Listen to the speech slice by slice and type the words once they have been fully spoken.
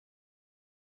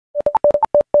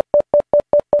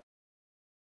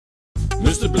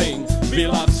Mr. Bling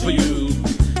vlogs for you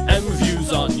and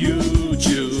reviews on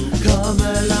YouTube. Come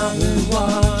along and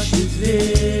watch this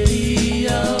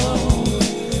video.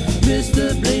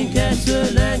 Mr. Bling has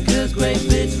an anchor's great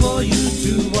bits for you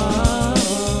to watch.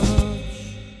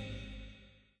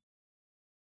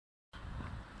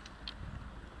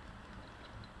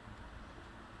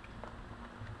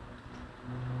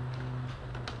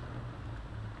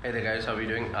 Hey there guys, how are you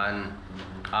doing? I'm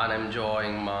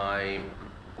enjoying my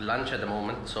lunch at the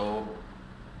moment, so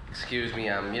excuse me,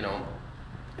 I'm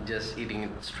just eating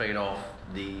it straight off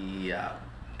the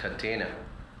container.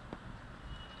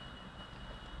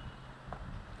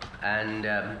 And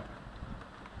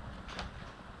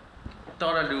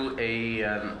thought I'll do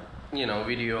a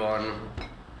video on,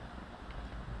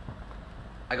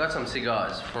 I got some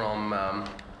cigars from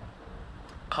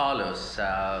Carlos,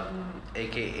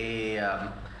 aka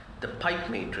the Pipe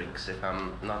Matrix, if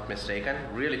I'm not mistaken.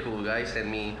 Really cool guy, sent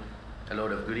me a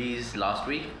load of goodies last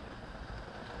week,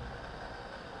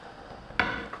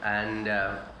 and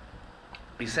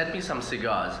he sent me some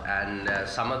cigars, and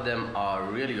some of them are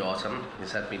really awesome. He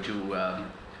sent me two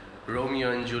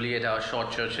Romeo and Juliet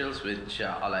short Churchills, which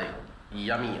are like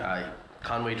yummy. I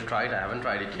can't wait to try it. I haven't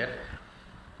tried it yet.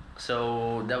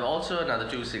 So there were also another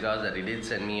two cigars that he did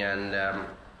send me, and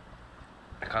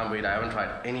I can't wait. I haven't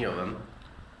tried any of them.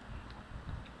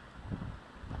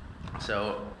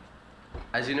 So,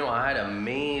 as you know, I had a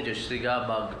major cigar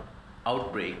bug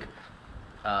outbreak.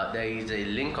 There is a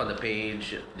link on the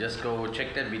page. Just go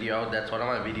check that video out. That's one of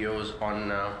my videos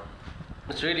on,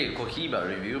 it's really a Cohiba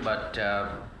review, but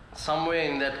somewhere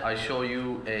in that I show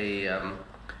you a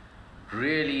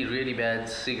really bad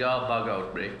cigar bug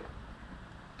outbreak.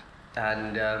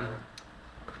 And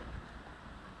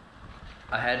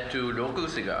I had two local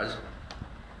cigars,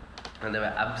 and they were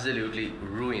absolutely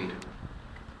ruined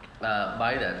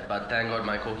by that. But thank God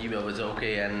my Cohiba was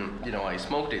okay, and I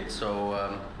smoked it.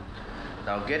 So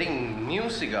now getting new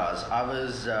cigars, I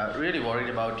was really worried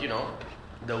about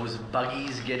those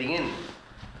buggies getting in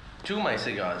to my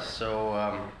cigars.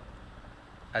 So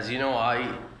as you know,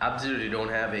 I absolutely don't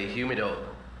have a humidor,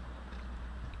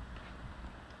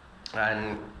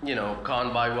 and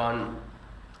can't buy one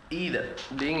either,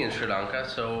 being in Sri Lanka.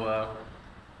 So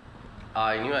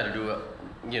I knew I had to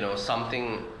do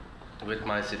something with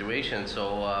my situation.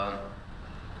 So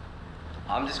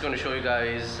I'm just going to show you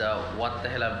guys what the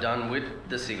hell I've done with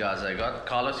the cigars I got.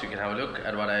 Carlos, you can have a look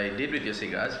at what I did with your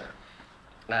cigars,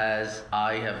 as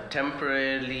I have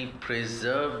temporarily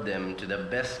preserved them to the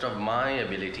best of my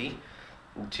ability,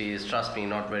 which is, trust me,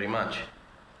 not very much.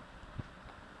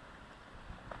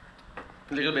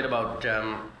 A little bit about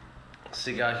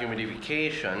cigar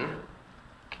humidification.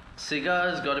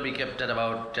 Cigars got to be kept at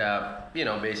about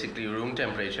basically room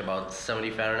temperature, about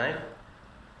 70 Fahrenheit,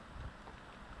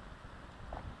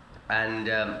 and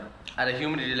at a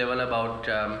humidity level about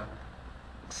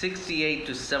 68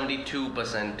 to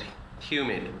 72%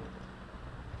 humid.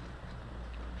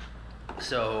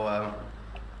 So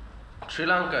Sri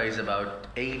Lanka is about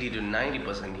 80 to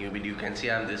 90% humid. You can see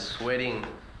I'm just sweating,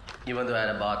 even though I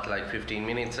had a bath like 15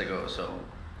 minutes ago. So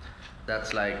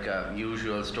that's like a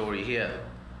usual story here.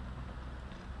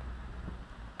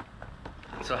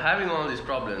 So having all these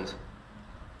problems,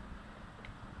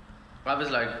 I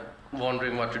was like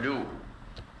wondering what to do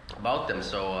about them.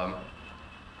 So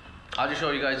I'll just show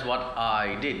you guys what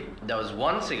I did. There was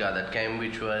one cigar that came,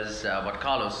 which was what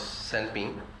Carlos sent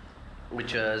me,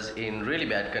 which was in really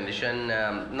bad condition.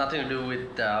 Nothing to do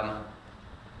with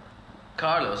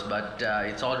Carlos, but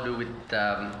it's all to do with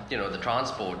the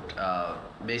transport.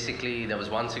 Basically, there was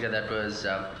one cigar that was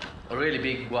a really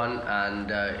big one,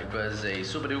 and it was a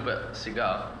super duper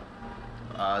cigar.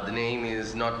 The name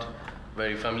is not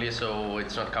very familiar, so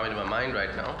it's not coming to my mind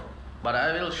right now, but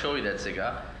I will show you that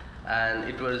cigar. And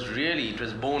it was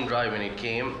bone dry when it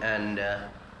came, and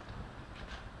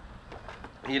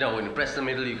when you press the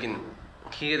middle, you can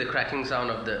hear the cracking sound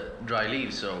of the dry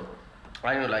leaves. So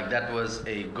I know, like, that was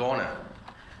a goner.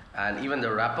 And even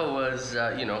the wrapper was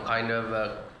kind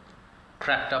of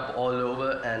cracked up all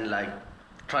over and like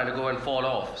trying to go and fall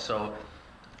off. So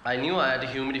I knew I had to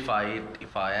humidify it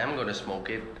if I am going to smoke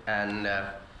it, and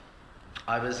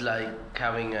I was like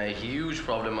having a huge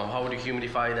problem of how to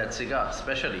humidify that cigar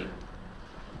especially.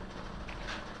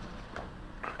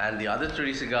 And the other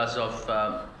three cigars of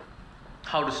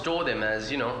how to store them,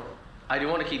 as I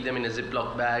didn't want to keep them in a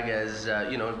Ziploc bag, as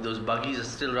those buggies are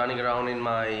still running around in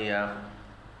my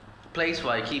place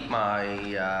where I keep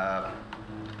my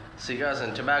cigars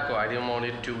and tobacco. I didn't want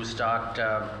it to start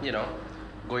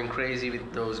going crazy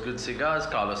with those good cigars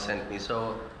Carlos sent me.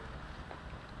 So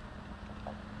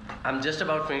I'm just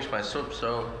about finished my soup,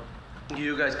 so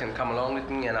you guys can come along with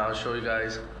me and I'll show you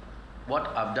guys what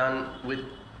I've done with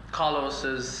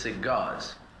Carlos's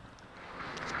cigars.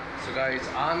 So guys,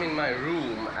 I'm in my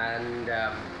room and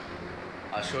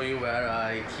I'll show you where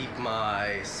I keep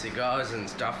my cigars and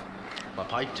stuff, my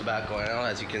pipe tobacco and all.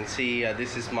 As you can see,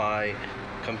 this is my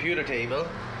computer table,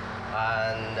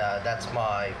 and that's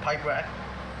my pipe rack,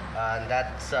 and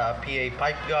that's PA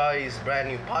Pipe Guys brand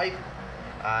new pipe,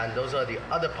 and those are the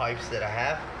other pipes that I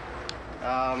have.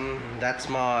 That's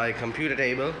my computer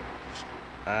table,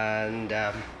 and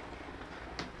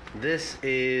this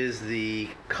is the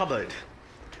cupboard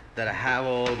that I have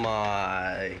all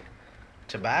my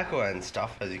tobacco and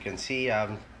stuff. As you can see,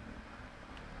 you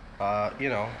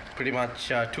know, pretty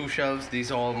much 2 shelves.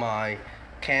 These are all my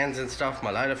cans and stuff,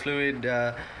 my lighter fluid,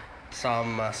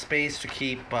 some space to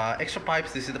keep extra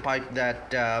pipes. This is the pipe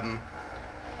that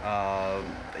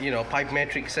you know, Pipe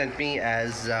Metric sent me,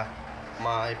 as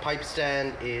my pipe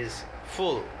stand is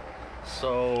full.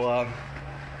 So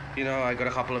you know, I got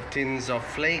a couple of tins of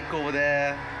flake over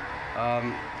there,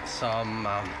 some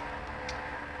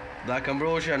black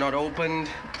ambrosia not opened,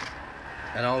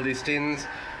 and all these tins.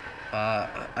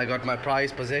 I got my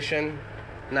prized possession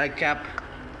nightcap,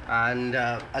 and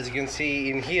as you can see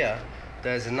in here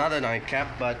there's another nightcap,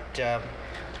 but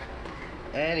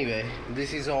anyway,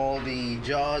 this is all the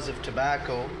jars of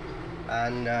tobacco,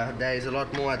 and there is a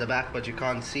lot more at the back but you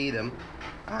can't see them,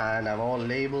 and I've all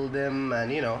labeled them.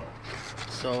 And you know,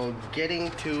 so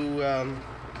getting to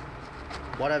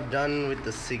what I've done with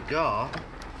the cigar,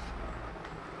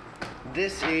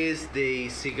 this is the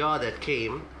cigar that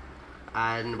came,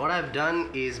 and what I've done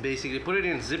is basically put it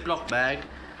in a Ziploc bag,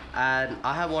 and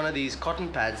I have one of these cotton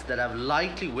pads that I've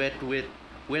lightly wetted with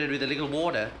a little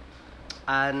water,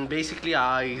 and basically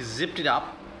I zipped it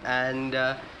up, and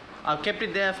I've kept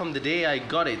it there from the day I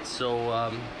got it.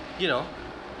 So you know,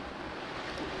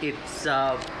 it's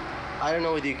I don't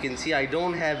know whether you can see, I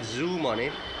don't have zoom on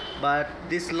it, but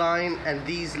this line and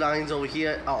these lines over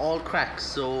here are all cracks.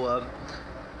 So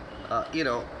you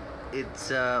know,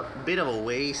 it's a bit of a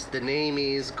waste. The name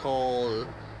is called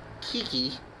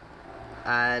Kiki,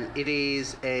 and it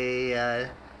is a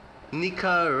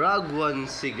Nicaraguan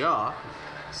cigar.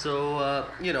 So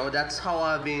you know, that's how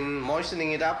I've been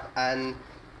moistening it up, and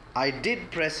I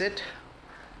did press it.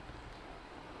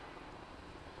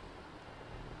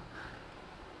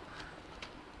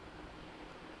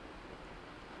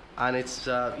 And it's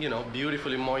you know,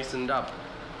 beautifully moistened up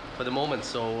for the moment.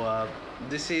 So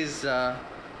this is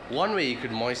one way you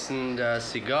could moisten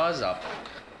cigars up.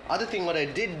 Other thing what I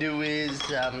did do is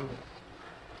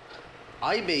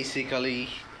I basically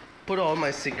put all my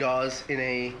cigars in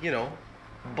a, you know,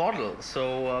 bottle.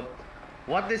 So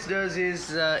what this does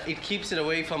is it keeps it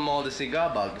away from all the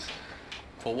cigar bugs.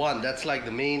 For one, that's like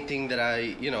the main thing that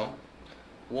I, you know,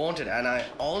 wanted. And I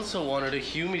also wanted to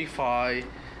humidify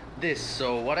this.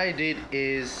 So what I did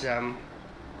is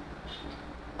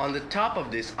on the top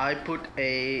of this I put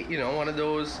a, you know, one of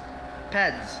those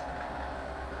pads,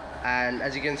 and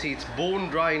as you can see it's bone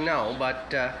dry now,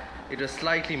 but it was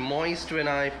slightly moist when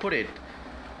I put it,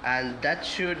 and that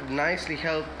should nicely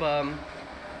help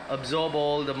absorb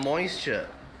all the moisture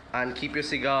and keep your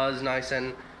cigars nice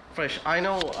and fresh. I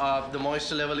know the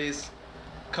moisture level is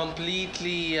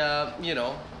completely you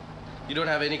know, you don't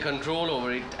have any control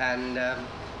over it, and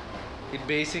it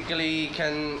basically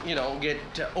can, you know, get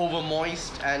over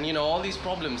moist and, you know, all these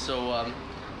problems. So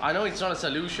I know it's not a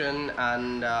solution,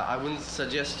 and I wouldn't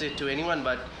suggest it to anyone,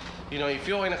 but you know, if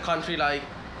you're in a country like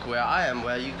where I am,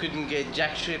 where you couldn't get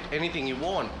jack shit anything you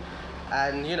want,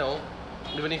 and you know,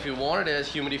 even if you wanted a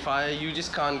humidifier, you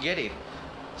just can't get it.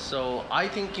 So I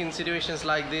think in situations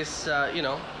like this, you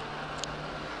know,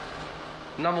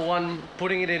 number one,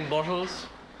 putting it in bottles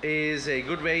is a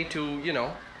good way to, you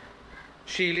know,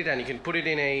 shield it, and you can put it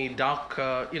in a dark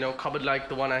you know, cupboard like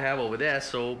the one I have over there.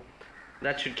 So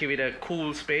that should give it a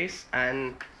cool space,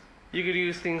 and you could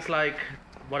use things like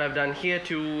what I've done here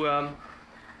to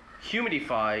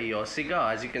humidify your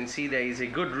cigar. As you can see, there is a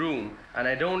good room, and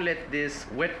I don't let this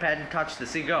wet pad touch the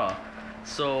cigar.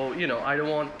 So you know, I don't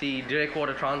want the direct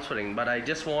water transferring, but I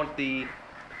just want the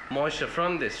moisture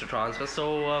from this to transfer.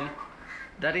 So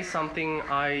that is something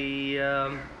I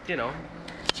you know,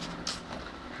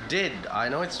 did. I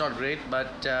know it's not great,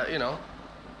 but you know,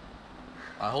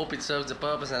 I hope it serves the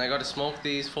purpose, and I got to smoke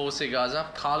these 4 cigars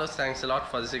up. Carlos, thanks a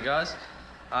lot for the cigars,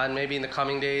 and maybe in the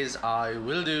coming days I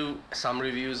will do some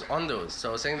reviews on those.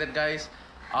 So saying that, guys,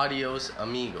 adios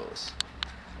amigos.